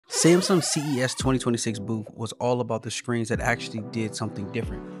Samsung CES 2026 booth was all about the screens that actually did something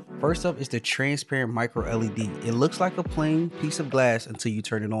different. First up is the Transparent MicroLED. It looks like a plain piece of glass until you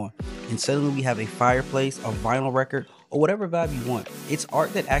turn it on, and suddenly we have a fireplace, a vinyl record, or whatever vibe you want. It's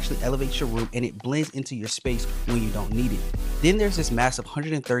art that actually elevates your room and it blends into your space when you don't need it. Then there's this massive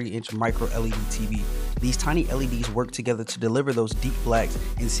 130-inch micro LED TV. These tiny LEDs work together to deliver those deep blacks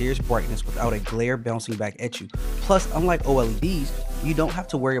and serious brightness without a glare bouncing back at you. Plus, unlike OLEDs, you don't have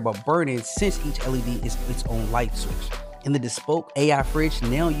to worry about burn-in since each LED is its own light source. And the bespoke AI fridge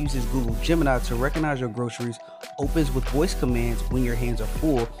now uses Google Gemini to recognize your groceries, opens with voice commands when your hands are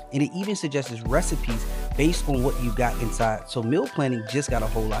full, and it even suggests recipes based on what you got inside, so meal planning just got a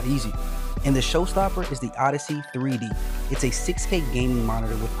whole lot easier. And the showstopper is the Odyssey 3D. It's a 6K gaming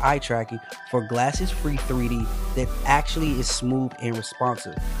monitor with eye tracking for glasses-free 3D that actually is smooth and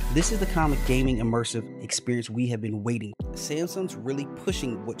responsive. This is the kind of gaming immersive experience we have been waiting for. Samsung's really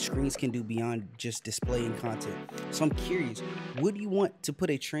pushing what screens can do beyond just displaying content. So I'm curious, would you want to put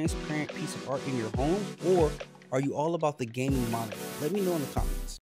a transparent piece of art in your home, or are you all about the gaming monitor? Let me know in the comments.